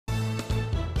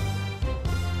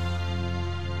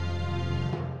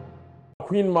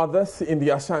Queen mothers in the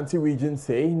Ashanti region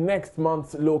say next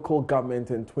month's local government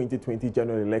and 2020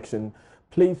 general election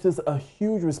places a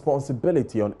huge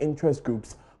responsibility on interest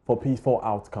groups for peaceful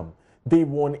outcome. They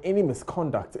warn any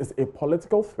misconduct is a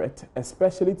political threat,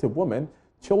 especially to women,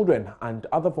 children and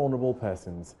other vulnerable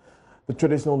persons. The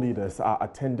traditional leaders are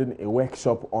attending a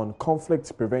workshop on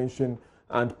conflict prevention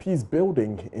and peace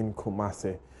building in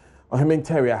Kumasi.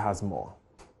 Ohementeria has more.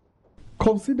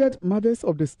 Considered mothers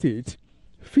of the state,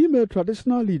 female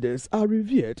traditional leaders are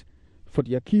revered for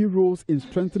their key roles in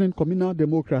strengthening communal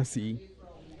democracy.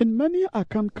 In many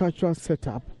Akan cultural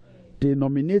setup, they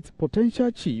nominate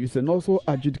potential chiefs and also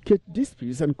adjudicate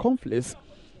disputes and conflicts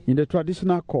in the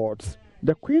traditional courts.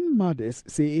 The Queen mothers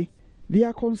say they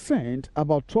are concerned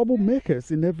about troublemakers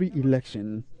in every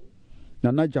election.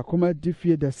 Nana Jakoma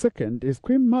Difie II is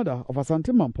Queen mother of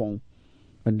Asante Mampong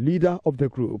and leader of the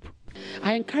group.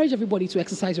 I encourage everybody to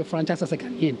exercise your franchise as a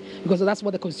Ghanaian because that's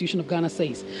what the Constitution of Ghana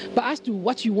says. But as to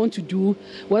what you want to do,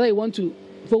 whether you want to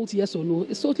vote yes or no,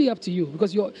 it's totally up to you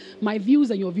because my views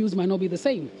and your views might not be the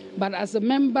same. But as a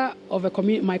member of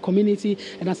my community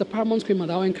and as a paramount Queen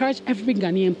mother, I encourage every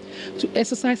Ghanaian to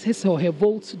exercise his or her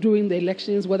vote during the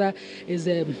elections, whether it's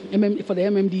for the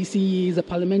MMDC, the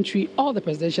parliamentary or the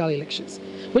presidential elections.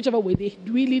 Whichever way, they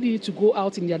really need to go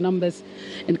out in their numbers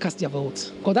and cast their votes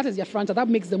because that is their franchise. That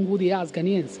makes them who they are as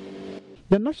Ghanaians.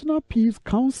 The National Peace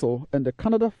Council and the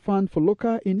Canada Fund for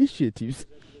Local Initiatives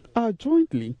are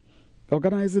jointly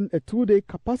organizing a two-day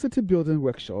capacity building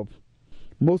workshop.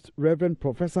 Most Reverend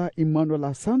Professor Emmanuel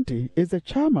Asante is the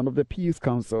chairman of the Peace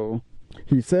Council.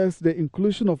 He says the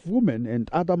inclusion of women and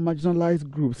other marginalized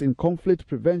groups in conflict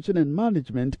prevention and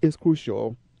management is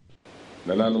crucial.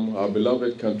 Nananum, our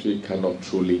beloved country cannot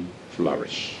truly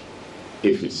flourish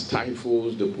if it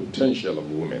stifles the potential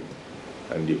of women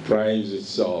and deprives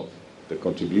itself the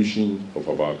contribution of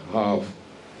about half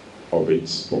of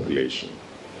its population.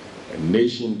 A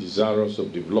nation desirous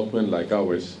of development like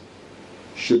ours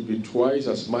should be twice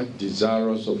as much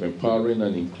desirous of empowering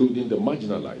and including the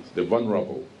marginalized, the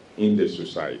vulnerable in the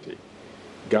society.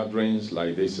 Gatherings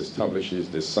like this establishes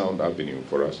the sound avenue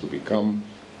for us to become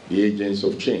the agents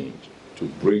of change, to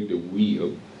break the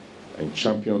wheel and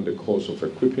champion the cause of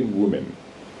equipping women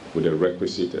with the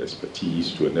requisite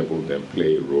expertise to enable them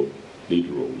play lead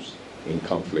roles in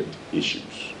conflict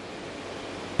issues.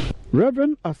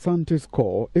 Reverend Asante's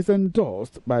call is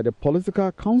endorsed by the political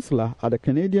counselor at the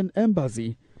Canadian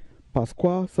Embassy,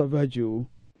 Pasquale Savaju.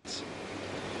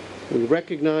 We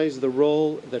recognize the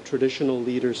role that traditional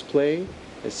leaders play,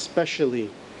 especially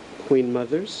Queen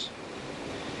mothers,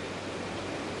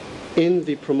 in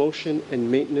the promotion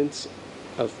and maintenance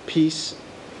of peace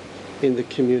in the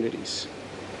communities.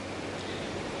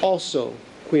 Also,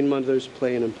 Queen mothers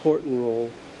play an important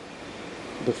role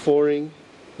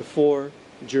before,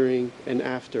 during, and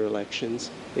after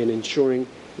elections in ensuring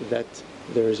that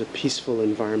there is a peaceful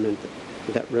environment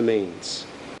that remains.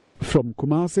 From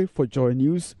Kumasi for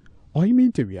JoyNews,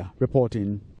 Ohementeria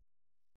reporting.